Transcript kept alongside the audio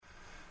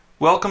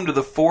Welcome to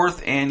the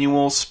 4th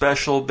annual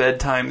Special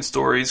Bedtime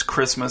Stories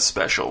Christmas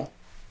Special.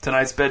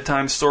 Tonight's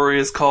bedtime story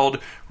is called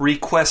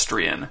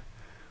Requestrian.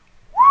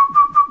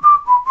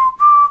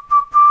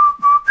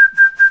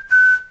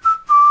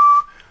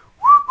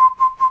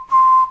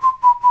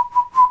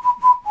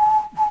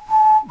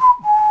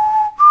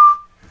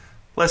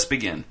 Let's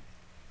begin.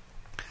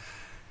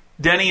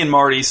 Denny and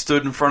Marty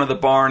stood in front of the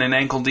barn in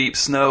ankle-deep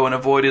snow and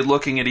avoided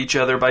looking at each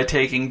other by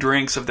taking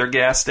drinks of their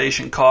gas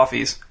station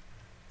coffees.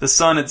 The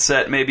sun had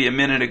set maybe a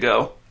minute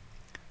ago.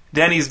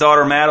 Denny's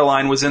daughter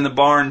Madeline was in the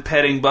barn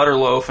petting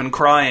Butterloaf and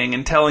crying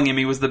and telling him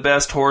he was the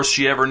best horse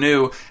she ever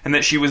knew and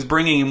that she was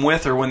bringing him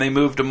with her when they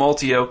moved to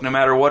Multi-Oak no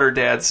matter what her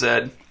dad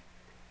said.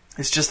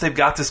 "It's just they've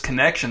got this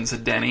connection,"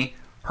 said Denny.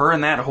 "Her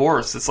and that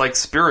horse, it's like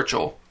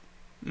spiritual."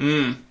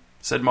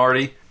 Said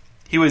Marty.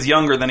 He was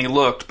younger than he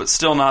looked, but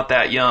still not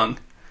that young.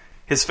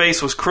 His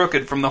face was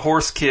crooked from the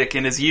horse kick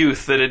in his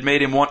youth that had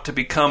made him want to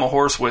become a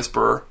horse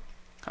whisperer.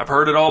 "I've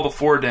heard it all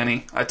before,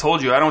 Denny. I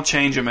told you I don't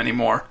change him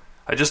anymore.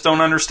 I just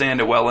don't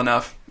understand it well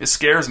enough. It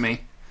scares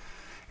me."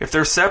 "If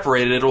they're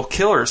separated, it'll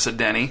kill her," said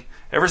Denny.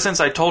 "Ever since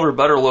I told her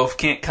Butterloaf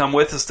can't come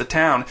with us to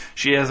town,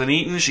 she hasn't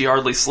eaten, she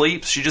hardly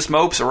sleeps, she just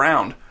mopes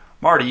around.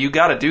 Marty, you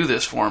gotta do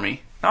this for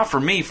me. Not for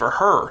me, for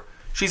her.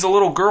 She's a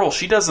little girl.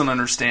 She doesn't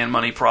understand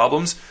money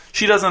problems.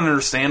 She doesn't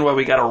understand why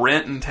we gotta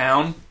rent in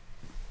town.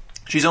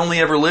 She's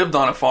only ever lived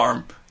on a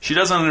farm. She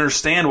doesn't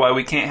understand why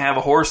we can't have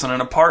a horse in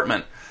an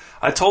apartment.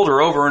 I told her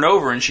over and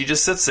over, and she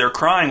just sits there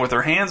crying with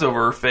her hands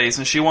over her face,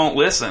 and she won't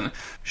listen.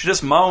 She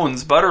just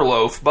moans,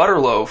 'Butterloaf,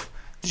 Butterloaf.'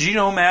 Did you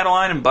know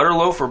Madeline and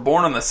Butterloaf were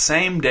born on the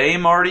same day,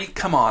 Marty?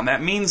 Come on,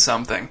 that means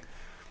something."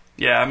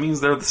 "Yeah, it means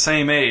they're the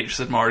same age,"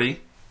 said Marty.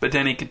 But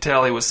Denny could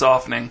tell he was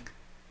softening.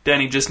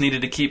 Denny just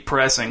needed to keep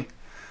pressing.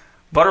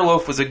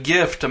 "Butterloaf was a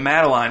gift to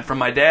Madeline from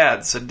my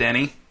dad," said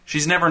Denny.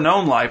 "She's never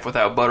known life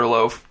without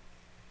Butterloaf."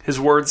 His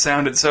words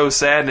sounded so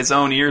sad in his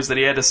own ears that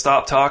he had to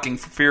stop talking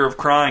for fear of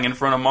crying in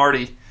front of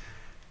Marty.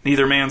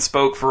 Neither man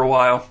spoke for a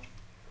while.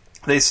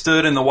 They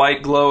stood in the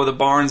white glow of the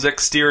barn's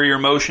exterior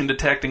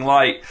motion-detecting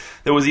light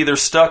that was either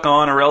stuck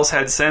on or else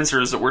had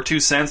sensors that were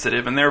too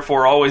sensitive and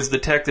therefore always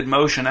detected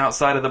motion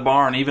outside of the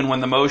barn even when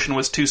the motion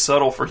was too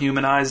subtle for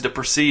human eyes to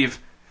perceive.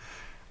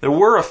 "There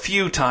were a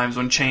few times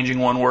when changing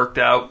one worked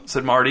out,"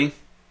 said Marty.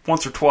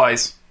 "Once or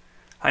twice."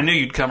 "I knew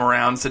you'd come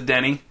around," said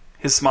Denny,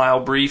 his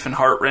smile brief and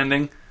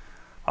heart-rending.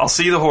 "I'll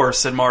see the horse,"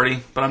 said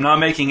Marty, "but I'm not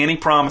making any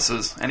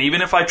promises, and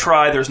even if I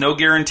try, there's no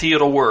guarantee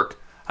it'll work.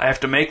 I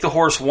have to make the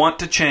horse want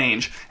to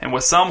change, and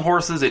with some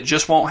horses it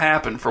just won't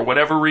happen for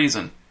whatever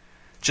reason."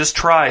 "Just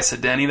try,"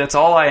 said Denny. "That's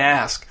all I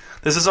ask.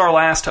 This is our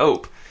last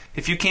hope.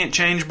 If you can't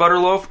change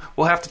Butterloaf,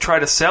 we'll have to try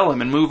to sell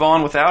him and move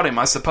on without him,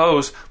 I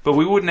suppose, but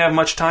we wouldn't have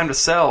much time to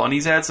sell, and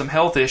he's had some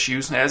health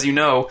issues, as you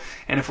know,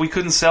 and if we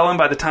couldn't sell him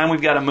by the time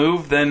we've got to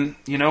move, then,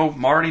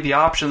 Marty, the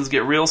options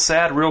get real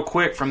sad real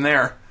quick from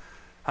there."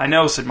 "I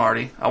know," said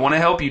Marty. "I want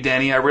to help you,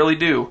 Denny, I really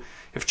do.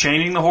 If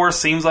changing the horse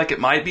seems like it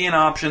might be an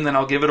option, then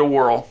I'll give it a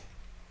whirl."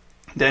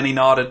 Denny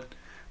nodded.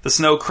 The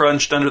snow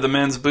crunched under the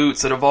men's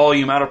boots at a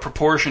volume out of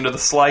proportion to the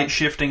slight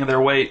shifting of their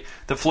weight,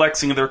 the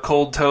flexing of their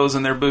cold toes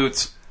in their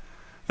boots.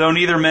 Though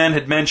neither man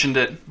had mentioned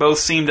it, both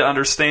seemed to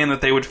understand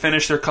that they would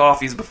finish their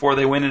coffees before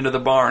they went into the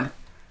barn.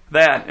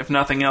 That, if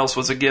nothing else,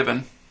 was a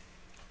given.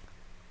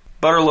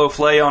 Butterloaf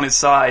lay on his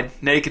side,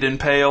 naked and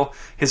pale,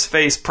 his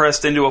face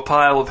pressed into a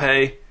pile of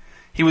hay.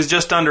 He was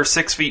just under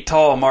 6 feet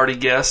tall, Marty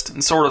guessed,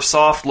 and sort of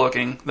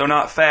soft-looking, though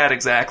not fat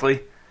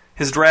exactly.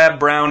 His drab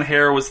brown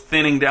hair was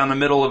thinning down the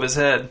middle of his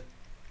head.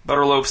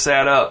 Butterloaf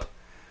sat up.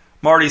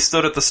 Marty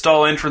stood at the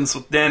stall entrance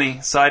with Denny,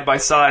 side by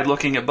side,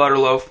 looking at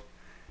Butterloaf.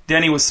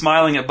 Denny was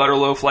smiling at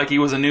Butterloaf like he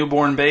was a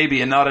newborn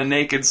baby and not a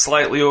naked,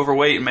 slightly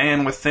overweight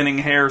man with thinning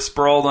hair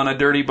sprawled on a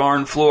dirty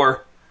barn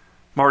floor.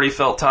 Marty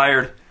felt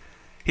tired.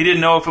 He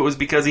didn't know if it was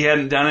because he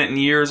hadn't done it in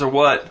years or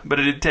what, but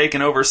it had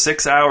taken over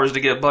 6 hours to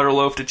get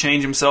Butterloaf to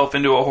change himself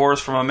into a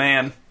horse from a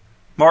man.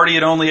 Marty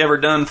had only ever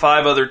done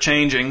 5 other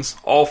changings,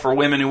 all for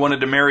women who wanted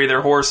to marry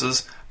their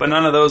horses, but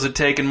none of those had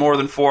taken more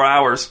than 4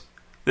 hours.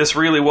 This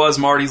really was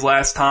Marty's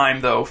last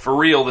time, though, for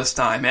real this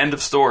time, end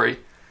of story.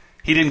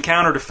 He'd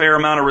encountered a fair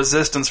amount of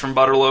resistance from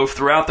Butterloaf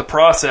throughout the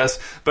process,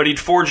 but he'd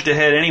forged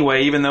ahead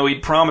anyway, even though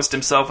he'd promised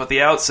himself at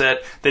the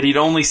outset that he'd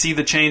only see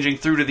the changing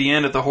through to the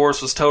end if the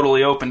horse was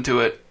totally open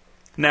to it.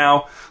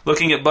 Now,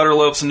 looking at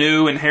Butterloaf's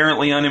new,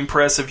 inherently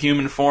unimpressive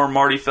human form,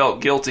 Marty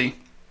felt guilty.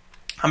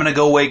 "I'm going to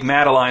go wake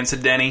Madeline,"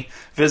 said Denny,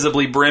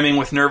 visibly brimming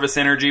with nervous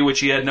energy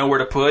which he had nowhere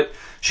to put.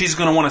 "She's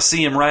going to want to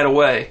see him right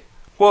away."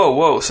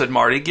 Whoa, said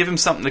Marty. "Give him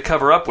something to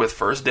cover up with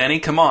first, Denny.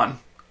 Come on."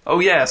 "Oh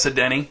yeah," said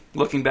Denny,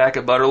 looking back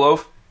at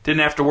Butterloaf. "Didn't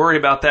have to worry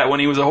about that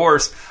when he was a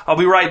horse. I'll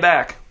be right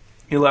back."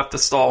 He left the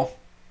stall.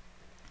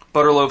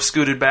 Butterloaf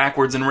scooted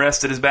backwards and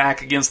rested his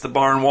back against the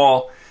barn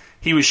wall.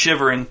 He was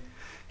shivering.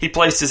 He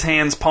placed his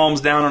hands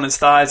palms down on his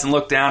thighs and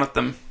looked down at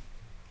them.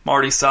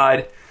 Marty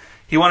sighed.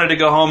 He wanted to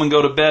go home and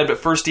go to bed, but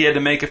first he had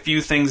to make a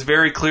few things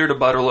very clear to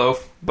Butterloaf,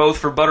 both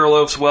for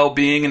Butterloaf's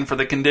well-being and for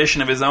the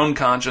condition of his own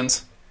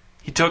conscience.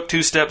 He took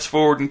 2 steps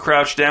forward and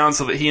crouched down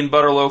so that he and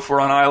Butterloaf were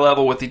on eye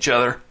level with each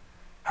other.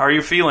 "How are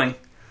you feeling?"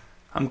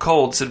 "I'm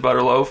cold," said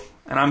Butterloaf,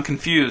 "and I'm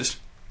confused."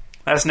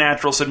 "That's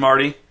natural," said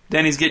Marty.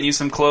 "Denny's getting you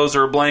some clothes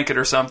or a blanket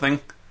or something."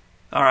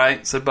 "All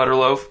right," said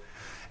Butterloaf.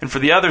 "And for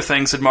the other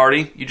thing," said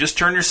Marty, "you just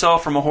turned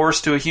yourself from a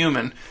horse to a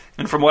human,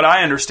 and from what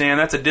I understand,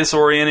 that's a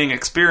disorienting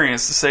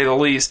experience, to say the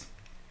least."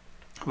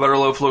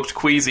 Butterloaf looked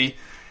queasy.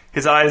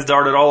 His eyes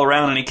darted all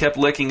around, and he kept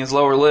licking his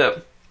lower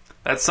lip.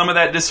 "That's some of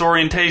that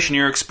disorientation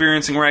you're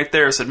experiencing right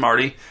there," said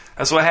Marty.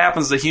 "That's what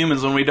happens to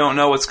humans when we don't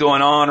know what's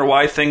going on or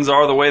why things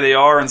are the way they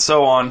are, and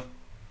so on."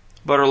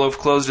 Butterloaf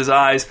closed his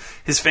eyes,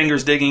 his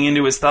fingers digging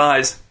into his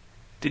thighs.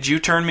 "Did you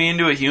turn me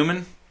into a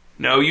human?"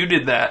 "No, you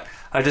did that.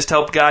 I just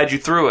helped guide you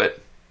through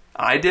it."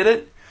 "I did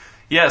it?"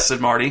 "Yes,"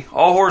 said Marty.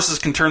 "All horses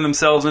can turn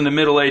themselves into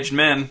middle-aged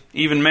men,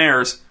 even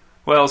mares.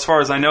 Well, as far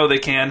as I know they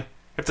can,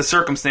 if the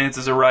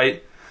circumstances are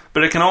right.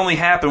 But it can only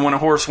happen when a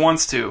horse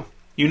wants to.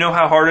 You know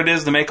how hard it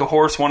is to make a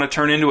horse want to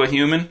turn into a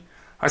human?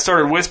 I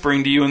started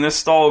whispering to you in this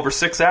stall over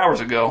 6 hours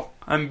ago.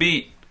 I'm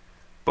beat."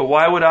 "But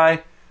why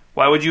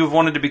would you have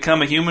wanted to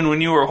become a human when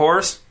you were a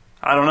horse?"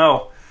 "I don't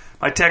know.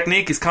 My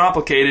technique is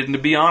complicated, and to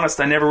be honest,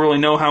 I never really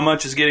know how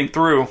much is getting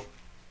through.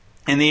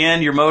 In the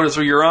end, your motives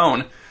are your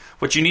own.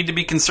 What you need to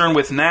be concerned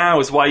with now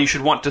is why you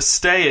should want to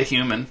stay a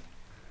human."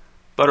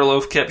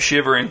 Butterloaf kept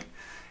shivering.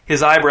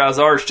 His eyebrows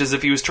arched as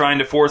if he was trying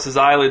to force his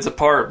eyelids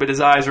apart, but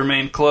his eyes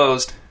remained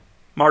closed.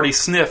 Marty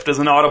sniffed as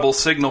an audible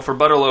signal for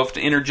Butterloaf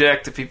to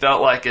interject if he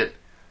felt like it.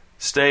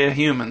 "Stay a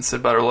human,"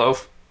 said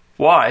Butterloaf.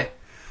 "Why?"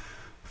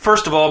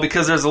 "First of all,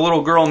 because there's a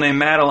little girl named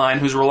Madeline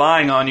who's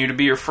relying on you to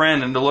be her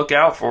friend and to look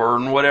out for her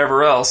and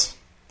whatever else."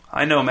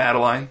 "I know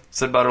Madeline,"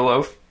 said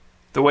Butterloaf.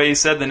 The way he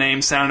said the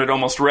name sounded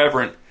almost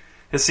reverent.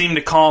 It seemed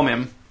to calm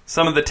him.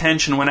 Some of the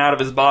tension went out of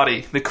his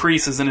body, the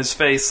creases in his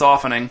face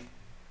softening.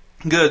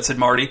 "Good," said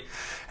Marty.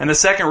 "And the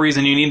second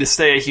reason you need to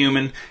stay a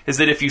human is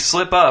that if you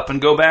slip up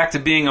and go back to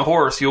being a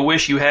horse, you'll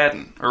wish you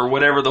hadn't, or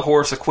whatever the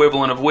horse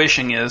equivalent of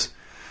wishing is.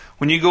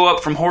 When you go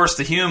up from horse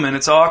to human,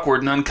 it's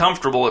awkward and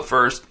uncomfortable at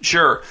first,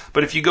 sure,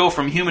 but if you go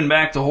from human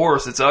back to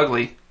horse, it's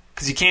ugly.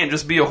 Because you can't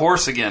just be a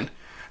horse again.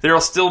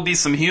 There'll still be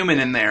some human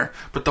in there,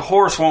 but the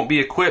horse won't be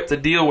equipped to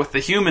deal with the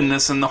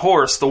humanness in the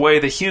horse the way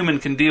the human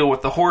can deal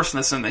with the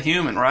horseness in the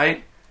human,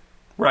 right?"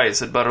 "Right,"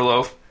 said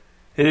Butterloaf.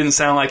 It didn't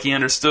sound like he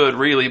understood,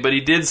 really, but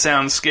he did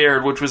sound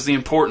scared, which was the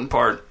important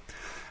part.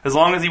 As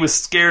long as he was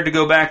scared to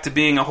go back to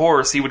being a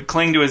horse, he would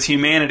cling to his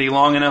humanity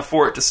long enough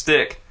for it to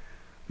stick.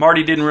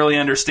 Marty didn't really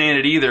understand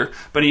it either,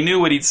 but he knew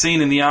what he'd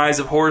seen in the eyes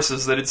of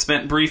horses that had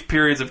spent brief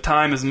periods of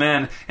time as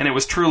men, and it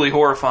was truly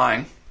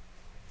horrifying.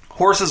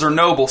 "Horses are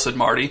noble," said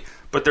Marty,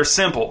 "but they're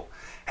simple.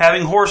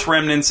 Having horse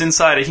remnants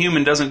inside a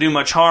human doesn't do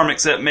much harm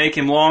except make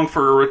him long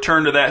for a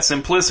return to that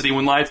simplicity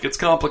when life gets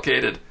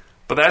complicated.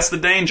 But that's the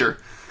danger.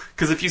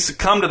 Because if you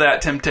succumb to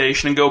that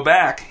temptation and go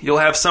back, you'll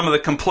have some of the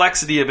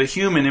complexity of a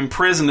human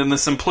imprisoned in the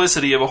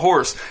simplicity of a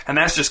horse, and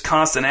that's just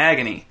constant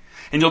agony.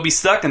 And you'll be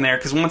stuck in there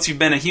because once you've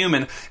been a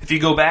human, if you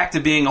go back to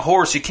being a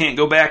horse, you can't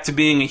go back to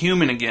being a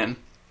human again.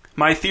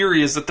 My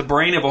theory is that the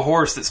brain of a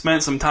horse that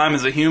spent some time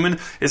as a human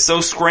is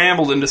so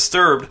scrambled and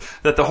disturbed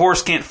that the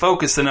horse can't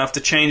focus enough to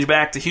change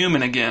back to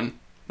human again.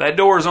 That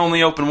door is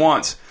only open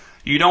once.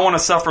 You don't want to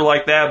suffer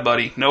like that,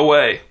 buddy. No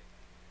way."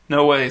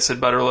 "No way,"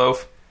 said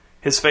Butterloaf.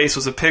 His face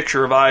was a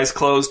picture of eyes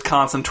closed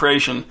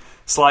concentration,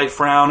 slight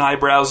frown,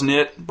 eyebrows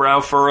knit,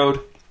 brow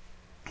furrowed.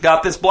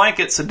 "Got this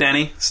blanket," said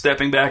Denny,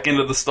 stepping back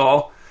into the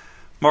stall.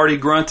 Marty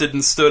grunted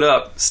and stood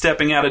up,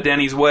 stepping out of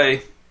Denny's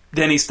way.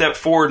 Denny stepped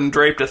forward and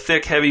draped a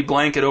thick, heavy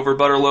blanket over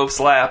Butterloaf's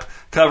lap,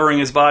 covering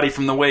his body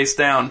from the waist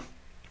down.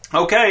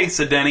 "Okay,"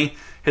 said Denny,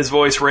 his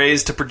voice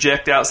raised to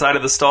project outside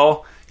of the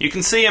stall. "You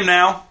can see him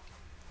now."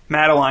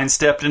 Madeline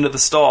stepped into the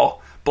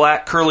stall,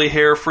 black curly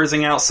hair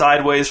frizzing out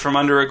sideways from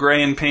under a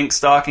gray and pink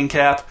stocking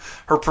cap,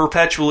 her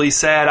perpetually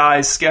sad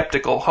eyes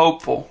skeptical,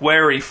 hopeful,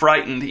 wary,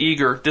 frightened,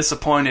 eager,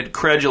 disappointed,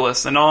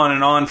 credulous, and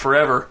on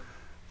forever.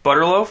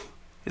 "Butterloaf?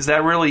 Is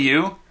that really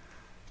you?"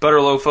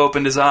 Butterloaf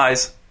opened his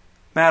eyes.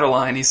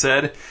 "Madeline," he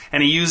said,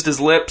 and he used his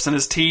lips and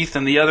his teeth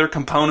and the other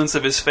components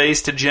of his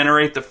face to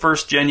generate the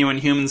first genuine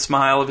human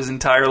smile of his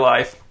entire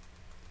life.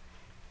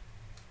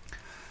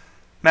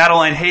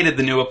 Madeline hated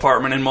the new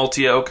apartment in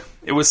Multi-Oak.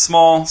 It was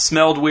small,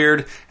 smelled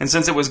weird, and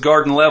since it was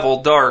garden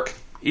level, dark.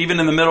 Even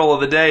in the middle of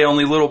the day,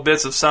 only little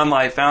bits of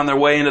sunlight found their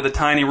way into the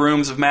tiny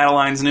rooms of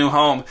Madeline's new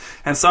home,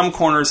 and some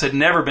corners had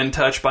never been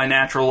touched by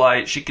natural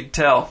light, she could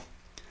tell.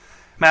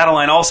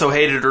 Madeline also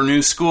hated her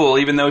new school,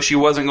 even though she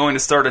wasn't going to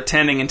start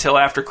attending until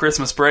after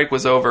Christmas break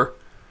was over.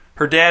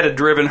 Her dad had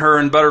driven her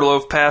and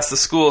Butterloaf past the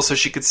school so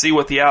she could see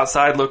what the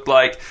outside looked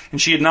like,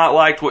 and she had not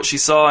liked what she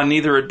saw, and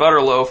neither had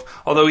Butterloaf,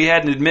 although he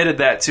hadn't admitted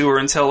that to her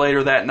until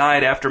later that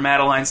night after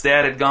Madeline's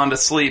dad had gone to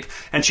sleep,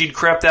 and she'd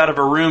crept out of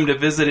her room to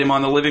visit him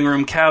on the living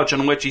room couch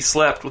on which he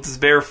slept, with his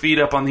bare feet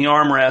up on the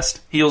armrest,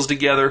 heels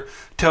together,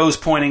 toes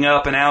pointing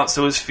up and out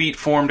so his feet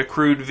formed a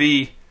crude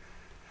V.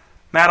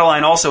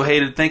 Madeline also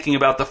hated thinking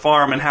about the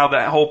farm and how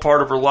that whole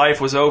part of her life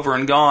was over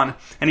and gone,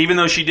 and even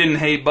though she didn't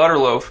hate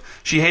Butterloaf,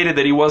 she hated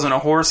that he wasn't a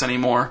horse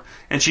anymore,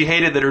 and she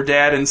hated that her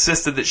dad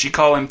insisted that she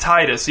call him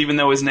Titus, even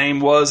though his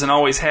name was and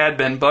always had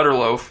been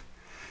Butterloaf.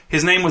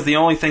 His name was the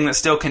only thing that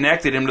still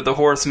connected him to the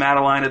horse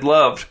Madeline had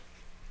loved.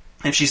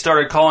 If she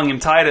started calling him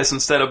Titus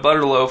instead of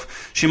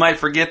Butterloaf, she might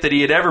forget that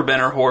he had ever been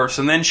her horse,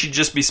 and then she'd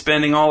just be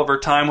spending all of her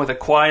time with a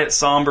quiet,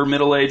 somber,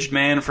 middle-aged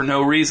man for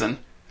no reason.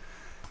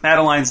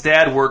 Madeline's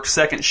dad worked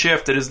second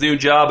shift at his new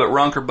job at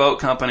Runker Boat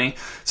Company,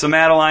 so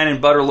Madeline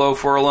and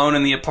Butterloaf were alone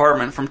in the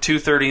apartment from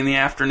 2:30 in the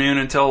afternoon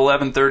until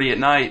 11:30 at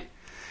night.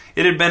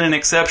 It had been an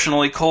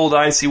exceptionally cold,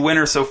 icy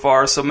winter so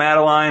far, so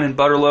Madeline and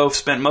Butterloaf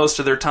spent most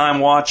of their time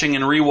watching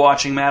and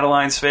re-watching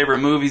Madeline's favorite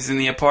movies in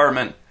the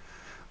apartment.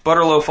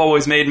 Butterloaf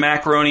always made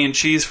macaroni and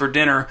cheese for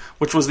dinner,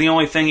 which was the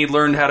only thing he'd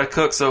learned how to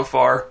cook so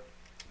far.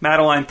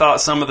 Madeline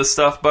thought some of the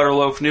stuff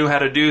Butterloaf knew how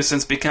to do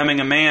since becoming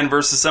a man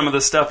versus some of the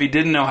stuff he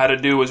didn't know how to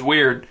do was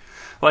weird.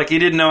 Like he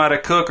didn't know how to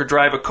cook or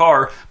drive a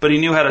car, but he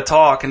knew how to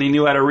talk and he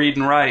knew how to read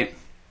and write.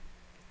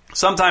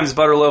 Sometimes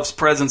Butterloaf's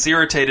presence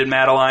irritated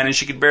Madeline and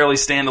she could barely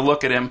stand to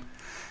look at him.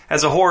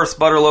 As a horse,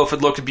 Butterloaf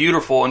had looked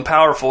beautiful and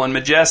powerful and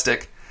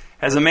majestic.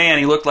 As a man,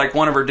 he looked like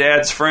one of her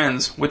dad's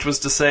friends, which was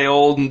to say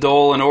old and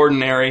dull and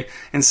ordinary,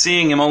 and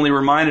seeing him only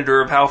reminded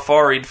her of how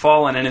far he'd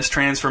fallen in his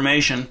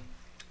transformation.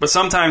 But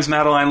sometimes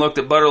Madeline looked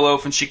at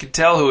Butterloaf and she could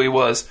tell who he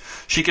was.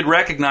 She could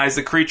recognize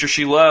the creature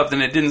she loved,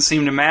 and it didn't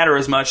seem to matter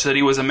as much that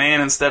he was a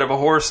man instead of a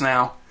horse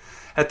now.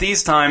 At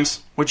these times,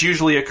 which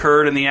usually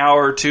occurred in the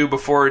hour or two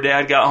before her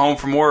dad got home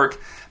from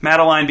work,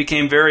 Madeline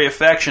became very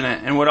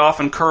affectionate and would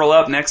often curl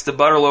up next to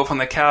Butterloaf on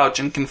the couch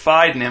and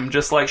confide in him,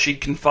 just like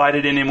she'd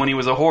confided in him when he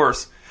was a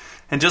horse.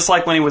 And just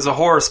like when he was a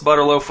horse,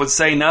 Butterloaf would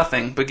say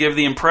nothing, but give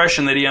the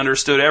impression that he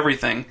understood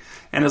everything.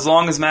 And as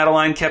long as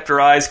Madeline kept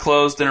her eyes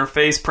closed and her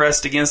face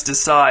pressed against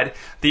his side,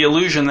 the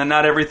illusion that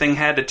not everything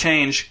had to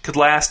change could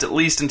last at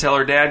least until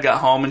her dad got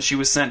home and she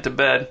was sent to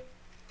bed.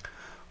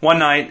 One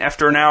night,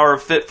 after an hour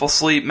of fitful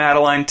sleep,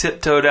 Madeline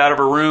tiptoed out of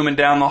her room and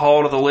down the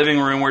hall to the living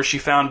room where she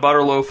found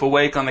Butterloaf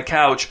awake on the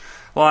couch,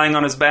 lying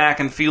on his back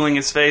and feeling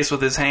his face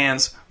with his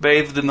hands,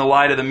 bathed in the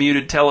light of the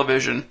muted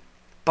television.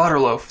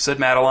 "Butterloaf," said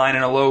Madeline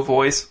in a low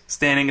voice,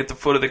 standing at the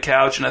foot of the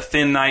couch in a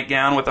thin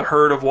nightgown with a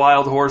herd of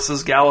wild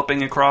horses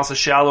galloping across a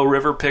shallow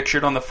river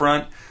pictured on the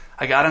front.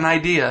 "I got an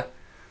idea."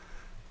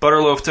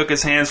 Butterloaf took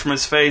his hands from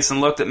his face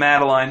and looked at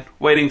Madeline,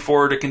 waiting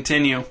for her to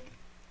continue.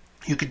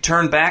 "You could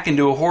turn back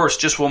into a horse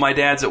just while my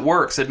dad's at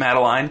work," said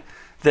Madeline.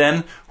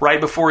 "Then, right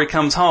before he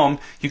comes home,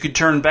 you could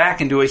turn back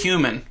into a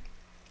human."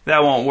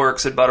 "That won't work,"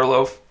 said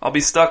Butterloaf. "I'll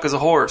be stuck as a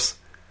horse."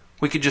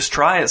 "We could just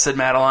try it," said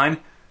Madeline.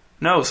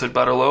 "No," said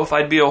Butterloaf.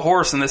 "I'd be a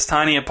horse in this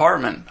tiny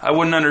apartment. I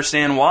wouldn't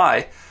understand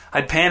why.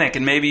 I'd panic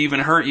and maybe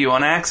even hurt you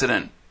on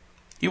accident."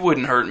 "You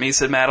wouldn't hurt me,"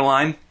 said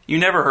Madeline. "You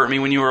never hurt me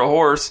when you were a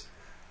horse."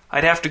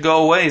 "I'd have to go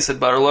away," said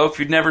Butterloaf.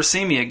 "You'd never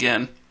see me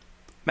again."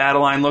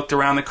 Madeline looked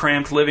around the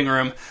cramped living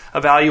room,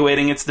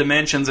 evaluating its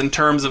dimensions in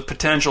terms of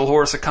potential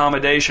horse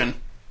accommodation.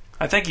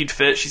 "I think you'd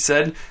fit," she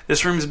said.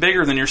 "This room's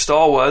bigger than your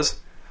stall was."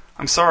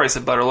 "I'm sorry,"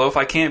 said Butterloaf.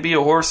 "I can't be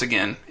a horse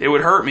again. It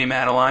would hurt me,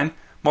 Madeline.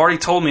 Marty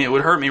told me it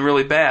would hurt me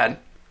really bad."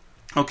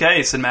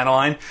 "Okay," said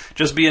Madeline.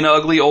 "Just be an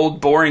ugly,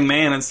 old, boring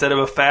man instead of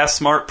a fast,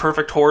 smart,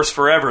 perfect horse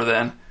forever,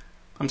 then."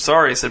 "I'm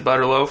sorry," said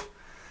Butterloaf.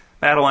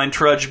 Madeline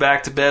trudged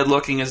back to bed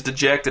looking as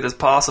dejected as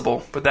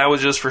possible, but that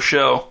was just for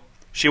show.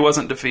 She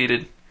wasn't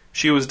defeated.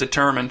 She was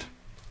determined.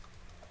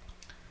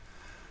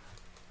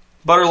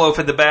 Butterloaf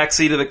had the back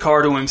seat of the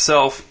car to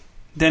himself.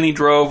 Denny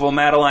drove while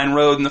Madeline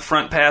rode in the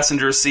front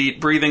passenger seat,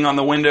 breathing on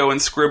the window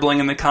and scribbling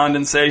in the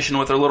condensation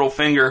with her little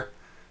finger.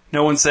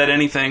 No one said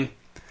anything.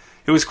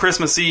 It was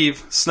Christmas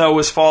Eve. Snow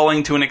was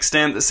falling to an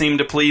extent that seemed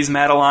to please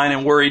Madeline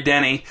and worry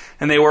Denny,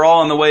 and they were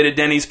all on the way to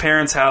Denny's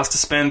parents' house to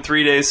spend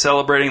 3 days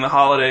celebrating the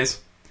holidays.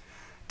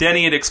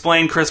 Denny had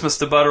explained Christmas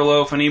to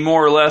Butterloaf, and he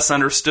more or less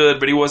understood,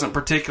 but he wasn't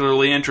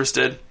particularly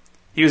interested.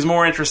 He was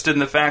more interested in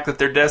the fact that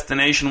their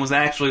destination was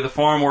actually the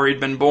farm where he'd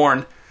been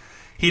born.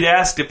 He'd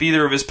asked if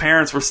either of his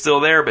parents were still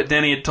there, but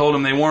Denny had told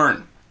him they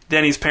weren't.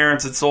 Denny's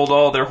parents had sold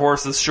all their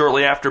horses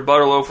shortly after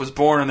Butterloaf was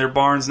born, and their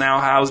barns now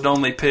housed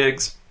only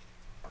pigs.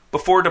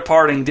 Before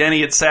departing,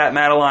 Denny had sat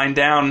Madeline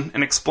down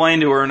and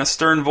explained to her in a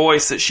stern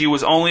voice that she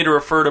was only to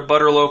refer to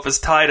Butterloaf as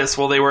Titus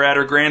while they were at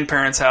her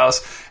grandparents'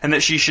 house, and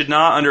that she should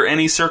not under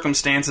any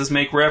circumstances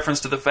make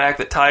reference to the fact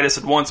that Titus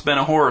had once been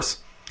a horse.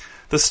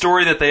 The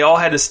story that they all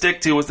had to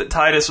stick to was that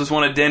Titus was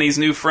one of Denny's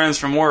new friends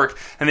from work,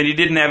 and that he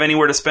didn't have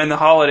anywhere to spend the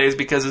holidays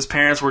because his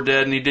parents were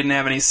dead and he didn't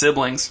have any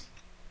siblings.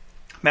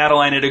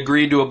 Madeline had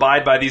agreed to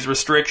abide by these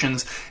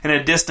restrictions in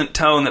a distant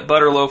tone that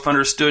Butterloaf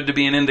understood to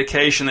be an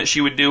indication that she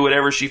would do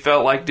whatever she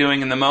felt like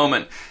doing in the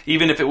moment,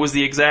 even if it was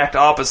the exact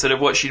opposite of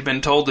what she'd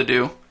been told to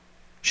do.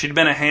 She'd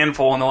been a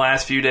handful in the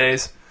last few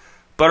days.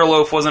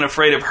 Butterloaf wasn't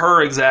afraid of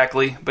her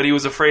exactly, but he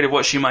was afraid of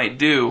what she might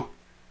do.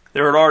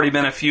 There had already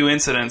been a few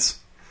incidents.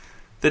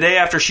 The day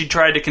after she'd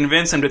tried to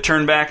convince him to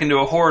turn back into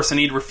a horse and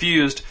he'd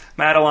refused,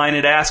 Madeline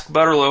had asked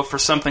Butterloaf for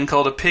something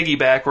called a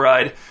piggyback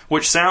ride,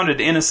 which sounded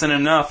innocent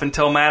enough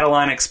until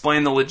Madeline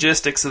explained the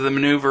logistics of the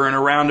maneuver in a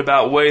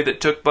roundabout way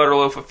that took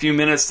Butterloaf a few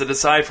minutes to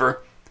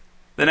decipher.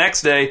 The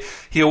next day,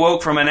 he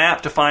awoke from a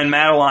nap to find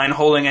Madeline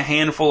holding a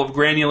handful of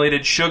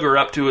granulated sugar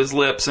up to his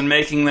lips and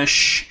making the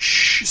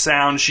shh-shh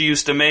sound she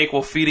used to make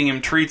while feeding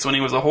him treats when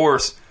he was a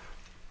horse.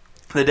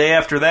 The day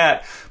after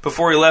that,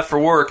 before he left for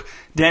work,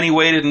 Denny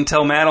waited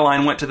until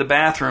Madeline went to the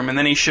bathroom, and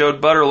then he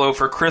showed Butterloaf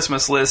her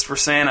Christmas list for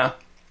Santa.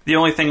 The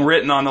only thing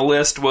written on the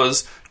list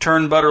was,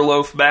 "Turn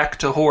Butterloaf back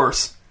to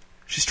horse."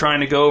 "She's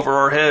trying to go over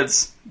our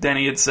heads,"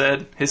 Denny had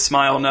said, his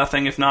smile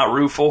nothing if not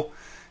rueful.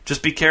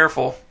 "Just be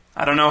careful.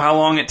 I don't know how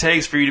long it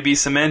takes for you to be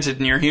cemented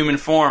in your human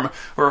form,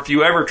 or if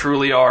you ever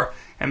truly are,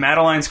 and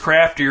Madeline's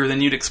craftier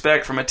than you'd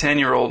expect from a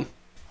 10-year-old.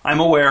 "I'm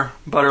aware,"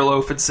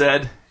 Butterloaf had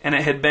said, and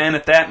it had been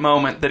at that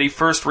moment that he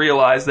first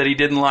realized that he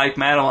didn't like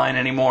Madeline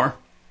anymore.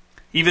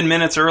 Even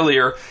minutes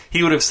earlier,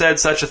 he would have said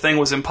such a thing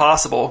was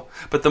impossible,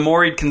 but the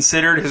more he'd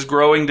considered his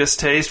growing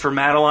distaste for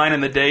Madeline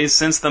in the days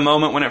since the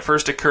moment when it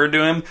first occurred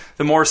to him,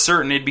 the more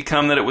certain he'd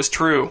become that it was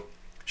true.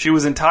 She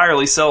was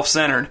entirely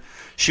self-centered.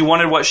 She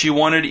wanted what she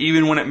wanted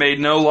even when it made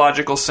no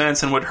logical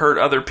sense and would hurt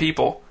other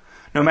people.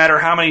 No matter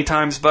how many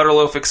times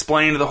Butterloaf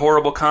explained the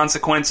horrible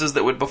consequences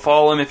that would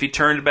befall him if he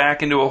turned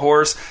back into a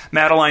horse,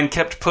 Madeline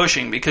kept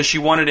pushing because she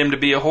wanted him to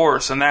be a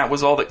horse, and that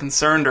was all that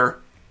concerned her.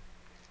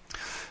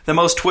 The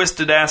most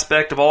twisted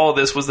aspect of all of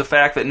this was the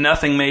fact that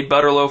nothing made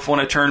Butterloaf want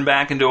to turn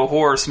back into a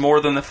horse more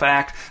than the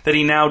fact that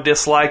he now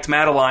disliked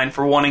Madeline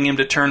for wanting him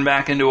to turn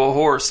back into a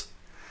horse.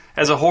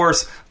 As a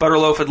horse,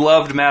 Butterloaf had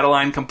loved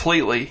Madeline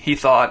completely, he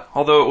thought,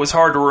 although it was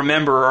hard to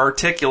remember or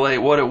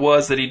articulate what it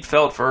was that he'd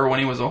felt for her when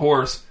he was a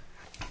horse.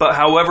 But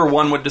however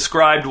one would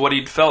describe what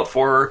he'd felt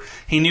for her,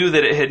 he knew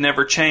that it had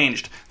never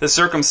changed. The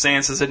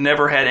circumstances had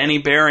never had any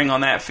bearing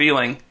on that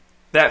feeling.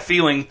 That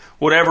feeling,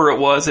 whatever it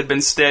was, had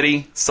been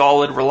steady,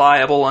 solid,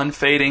 reliable,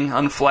 unfading,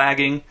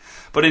 unflagging.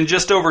 But in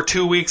just over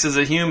 2 weeks as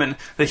a human,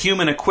 the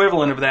human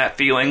equivalent of that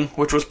feeling,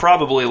 which was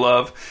probably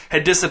love,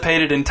 had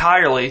dissipated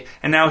entirely,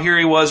 and now here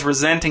he was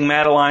resenting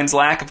Madeline's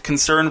lack of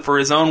concern for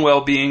his own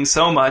well-being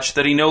so much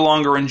that he no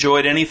longer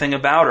enjoyed anything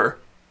about her.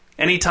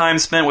 Any time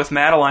spent with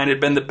Madeline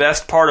had been the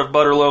best part of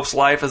Butterloaf's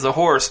life as a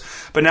horse,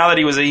 but now that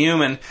he was a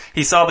human,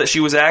 he saw that she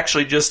was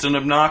actually just an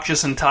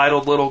obnoxious,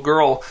 entitled little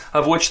girl,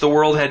 of which the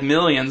world had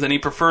millions, and he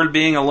preferred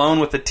being alone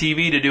with the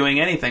TV to doing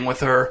anything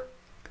with her.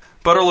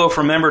 Butterloaf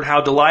remembered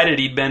how delighted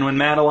he'd been when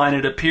Madeline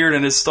had appeared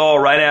in his stall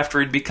right after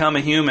he'd become a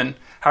human,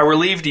 how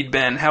relieved he'd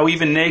been, how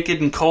even naked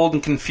and cold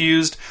and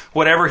confused,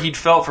 whatever he'd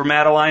felt for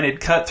Madeline had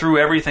cut through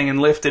everything and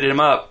lifted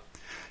him up.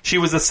 She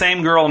was the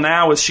same girl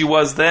now as she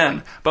was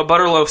then, but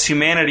Butterloaf's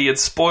humanity had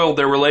spoiled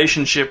their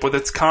relationship with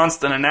its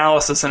constant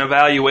analysis and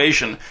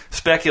evaluation,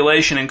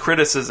 speculation and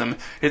criticism,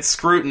 its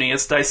scrutiny,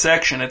 its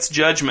dissection, its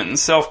judgment and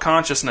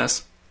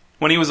self-consciousness.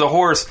 When he was a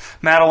horse,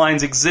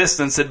 Madeline's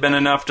existence had been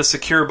enough to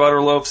secure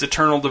Butterloaf's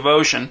eternal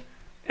devotion.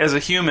 As a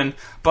human,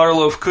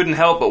 Butterloaf couldn't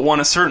help but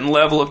want a certain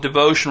level of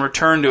devotion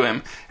returned to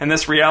him, and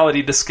this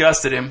reality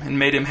disgusted him and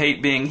made him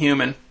hate being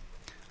human.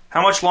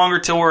 "How much longer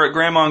till we're at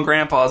Grandma and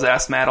Grandpa's?"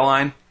 asked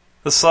Madeline.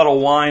 The subtle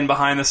whine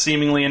behind the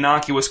seemingly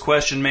innocuous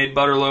question made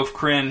Butterloaf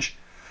cringe.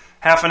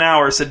 "Half an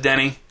hour," said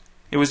Denny.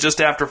 It was just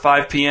after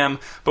 5 p.m.,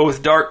 but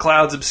with dark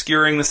clouds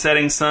obscuring the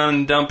setting sun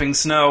and dumping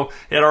snow,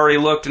 it already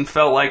looked and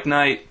felt like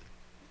night.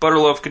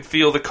 Butterloaf could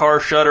feel the car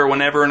shudder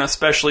whenever an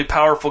especially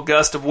powerful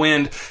gust of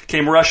wind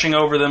came rushing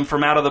over them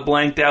from out of the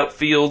blanked-out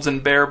fields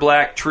and bare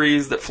black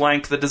trees that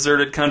flanked the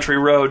deserted country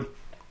road.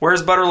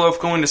 "Where's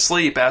Butterloaf going to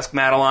sleep?" asked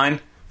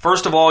Madeline.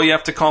 "First of all, you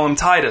have to call him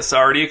Titus. I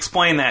already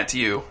explained that to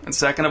you. And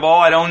second of all,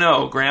 I don't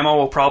know. Grandma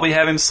will probably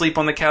have him sleep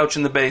on the couch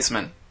in the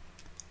basement."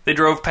 They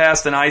drove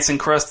past an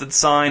ice-encrusted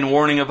sign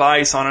warning of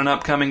ice on an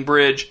upcoming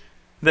bridge.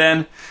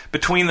 Then,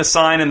 between the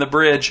sign and the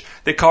bridge,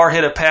 the car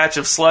hit a patch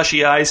of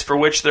slushy ice for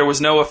which there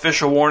was no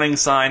official warning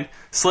sign,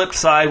 slipped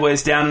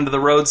sideways down into the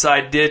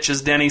roadside ditch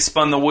as Denny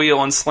spun the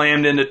wheel and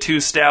slammed into 2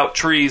 stout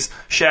trees,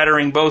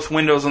 shattering both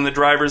windows on the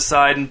driver's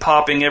side and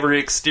popping every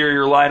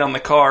exterior light on the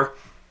car.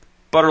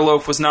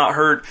 Butterloaf was not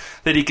hurt,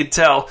 that he could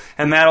tell,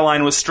 and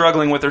Madeline was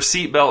struggling with her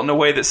seatbelt in a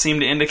way that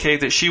seemed to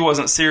indicate that she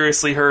wasn't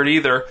seriously hurt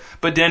either,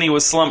 but Denny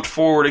was slumped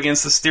forward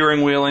against the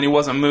steering wheel and he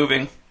wasn't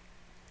moving.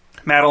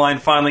 Madeline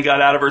finally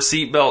got out of her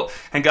seatbelt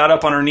and got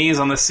up on her knees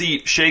on the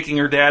seat, shaking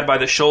her dad by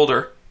the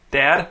shoulder.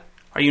 "Dad,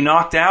 are you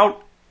knocked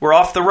out? We're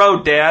off the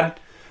road, Dad."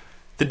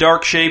 The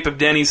dark shape of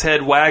Denny's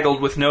head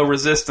waggled with no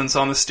resistance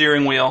on the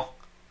steering wheel.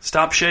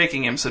 "Stop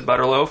shaking him," said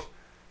Butterloaf.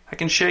 "I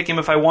can shake him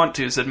if I want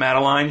to," said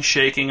Madeline,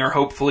 shaking her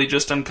hopefully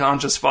just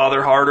unconscious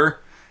father harder.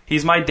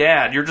 "He's my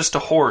dad. You're just a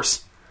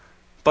horse."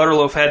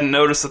 Butterloaf hadn't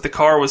noticed that the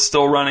car was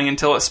still running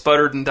until it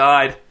sputtered and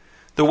died.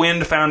 The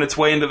wind found its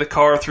way into the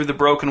car through the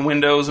broken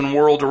windows and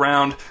whirled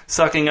around,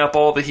 sucking up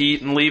all the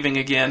heat and leaving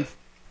again.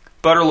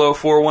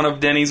 Butterloaf wore one of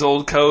Denny's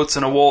old coats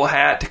and a wool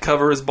hat to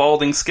cover his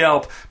balding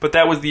scalp, but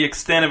that was the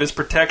extent of his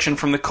protection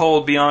from the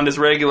cold beyond his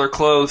regular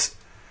clothes.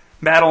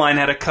 Madeline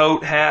had a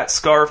coat, hat,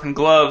 scarf, and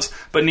gloves,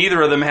 but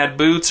neither of them had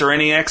boots or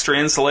any extra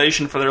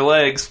insulation for their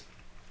legs.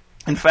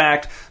 In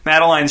fact,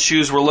 Madeline's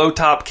shoes were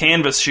low-top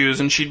canvas shoes,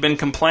 and she'd been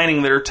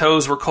complaining that her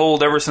toes were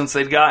cold ever since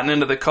they'd gotten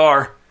into the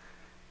car.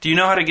 "Do you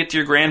know how to get to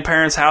your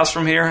grandparents' house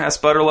from here?"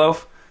 asked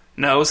Butterloaf.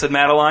 "No," said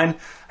Madeline.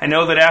 "I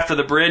know that after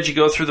the bridge you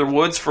go through the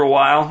woods for a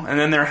while, and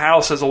then their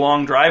house has a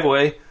long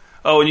driveway.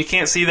 Oh, and you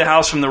can't see the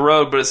house from the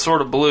road, but it's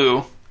sort of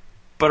blue."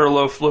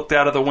 Butterloaf looked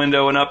out of the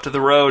window and up to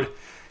the road.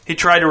 He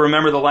tried to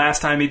remember the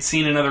last time he'd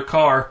seen another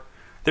car.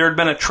 There had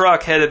been a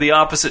truck headed the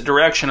opposite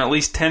direction at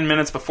least 10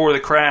 minutes before the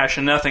crash,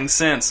 and nothing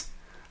since.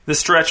 This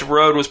stretch of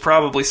road was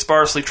probably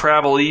sparsely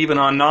traveled even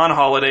on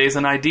non-holidays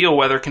and ideal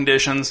weather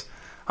conditions.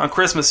 On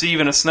Christmas Eve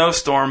in a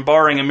snowstorm,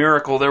 barring a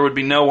miracle, there would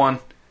be no one.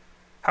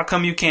 "How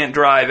come you can't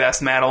drive?"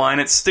 asked Madeline.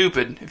 "It's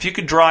stupid. If you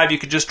could drive, you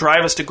could just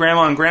drive us to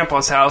Grandma and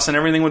Grandpa's house and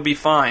everything would be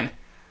fine."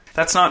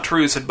 "That's not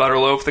true," said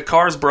Butterloaf. "The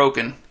car's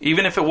broken.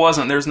 Even if it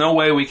wasn't, there's no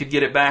way we could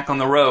get it back on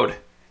the road."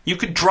 "You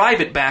could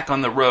drive it back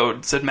on the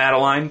road," said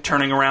Madeline,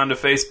 turning around to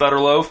face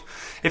Butterloaf.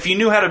 "If you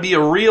knew how to be a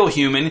real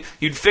human,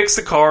 you'd fix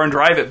the car and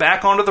drive it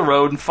back onto the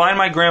road and find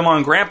my Grandma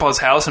and Grandpa's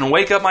house and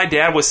wake up my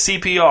dad with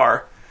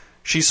CPR.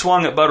 She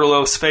swung at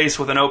Butterloaf's face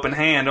with an open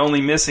hand,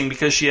 only missing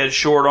because she had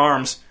short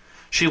arms.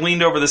 She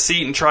leaned over the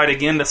seat and tried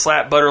again to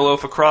slap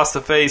Butterloaf across the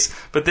face,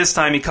 but this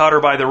time he caught her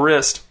by the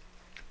wrist.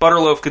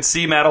 Butterloaf could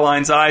see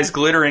Madeline's eyes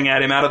glittering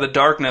at him out of the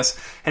darkness,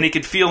 and he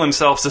could feel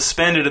himself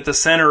suspended at the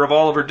center of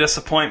all of her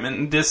disappointment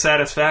and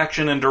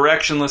dissatisfaction and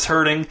directionless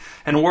hurting,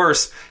 and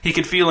worse, he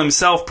could feel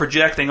himself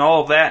projecting all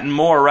of that and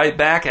more right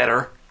back at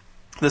her.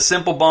 The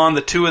simple bond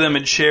the two of them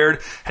had shared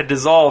had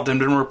dissolved and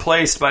been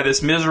replaced by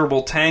this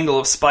miserable tangle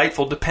of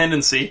spiteful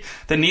dependency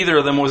that neither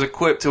of them was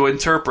equipped to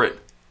interpret.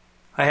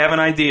 "I have an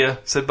idea,"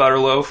 said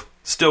Butterloaf,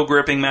 still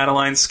gripping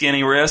Madeline's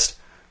skinny wrist.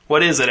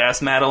 "What is it?"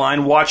 asked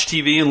Madeline. "Watch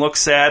TV and look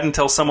sad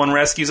until someone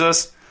rescues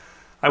us?"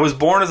 "I was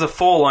born as a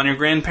foal on your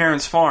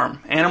grandparents' farm.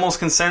 Animals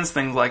can sense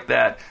things like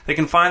that. They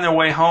can find their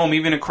way home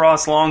even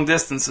across long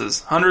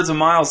distances, hundreds of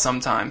miles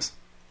sometimes."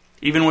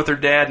 Even with her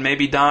dad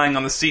maybe dying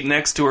on the seat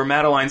next to her,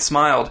 Madeline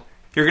smiled.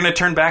 "You're going to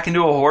turn back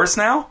into a horse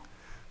now?"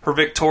 Her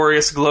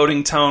victorious,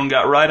 gloating tone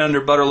got right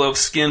under Butterloaf's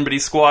skin, but he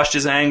squashed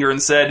his anger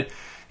and said,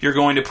 "You're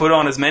going to put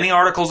on as many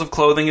articles of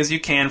clothing as you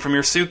can from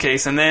your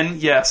suitcase, and then,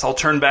 yes, I'll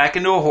turn back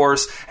into a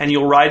horse, and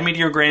you'll ride me to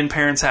your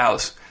grandparents'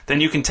 house. Then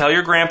you can tell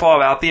your grandpa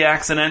about the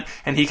accident,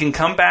 and he can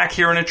come back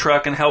here in a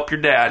truck and help your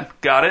dad.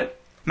 Got it?"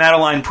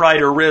 Madeline pried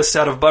her wrist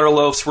out of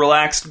Butterloaf's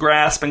relaxed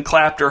grasp and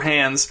clapped her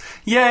hands.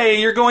 "Yay,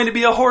 you're going to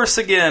be a horse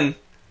again!"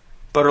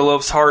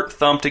 Butterloaf's heart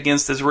thumped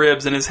against his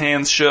ribs and his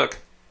hands shook.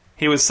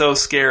 He was so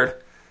scared.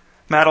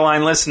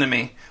 "Madeline, listen to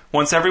me.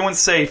 Once everyone's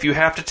safe, you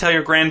have to tell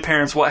your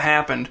grandparents what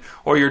happened,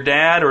 or your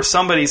dad, or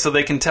somebody so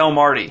they can tell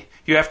Marty.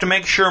 You have to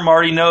make sure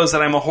Marty knows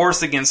that I'm a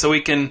horse again so he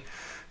can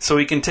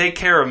take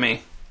care of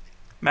me."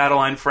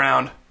 Madeline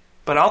frowned.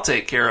 "But I'll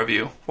take care of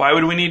you. Why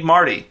would we need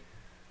Marty?"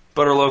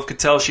 Butterloaf could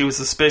tell she was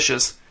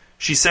suspicious.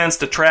 She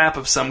sensed a trap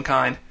of some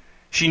kind.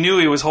 She knew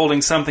he was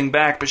holding something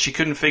back, but she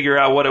couldn't figure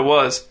out what it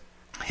was.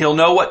 "He'll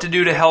know what to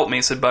do to help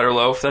me," said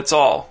Butterloaf. "That's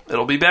all.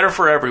 It'll be better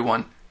for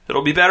everyone.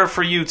 It'll be better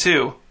for you,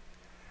 too."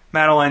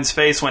 Madeline's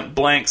face went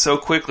blank so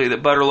quickly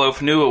that Butterloaf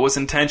knew it was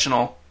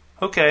intentional.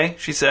 "Okay,"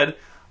 she said.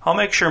 "I'll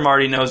make sure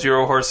Marty knows you're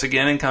a horse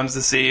again and comes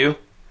to see you."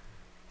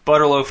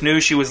 Butterloaf knew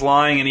she was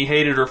lying and he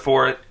hated her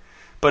for it.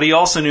 But he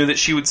also knew that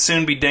she would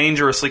soon be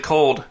dangerously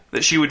cold,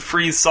 that she would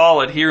freeze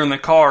solid here in the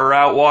car or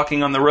out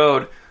walking on the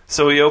road.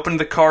 So he opened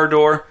the car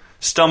door,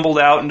 stumbled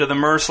out into the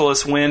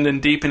merciless wind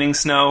and deepening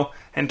snow,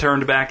 and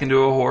turned back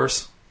into a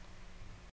horse.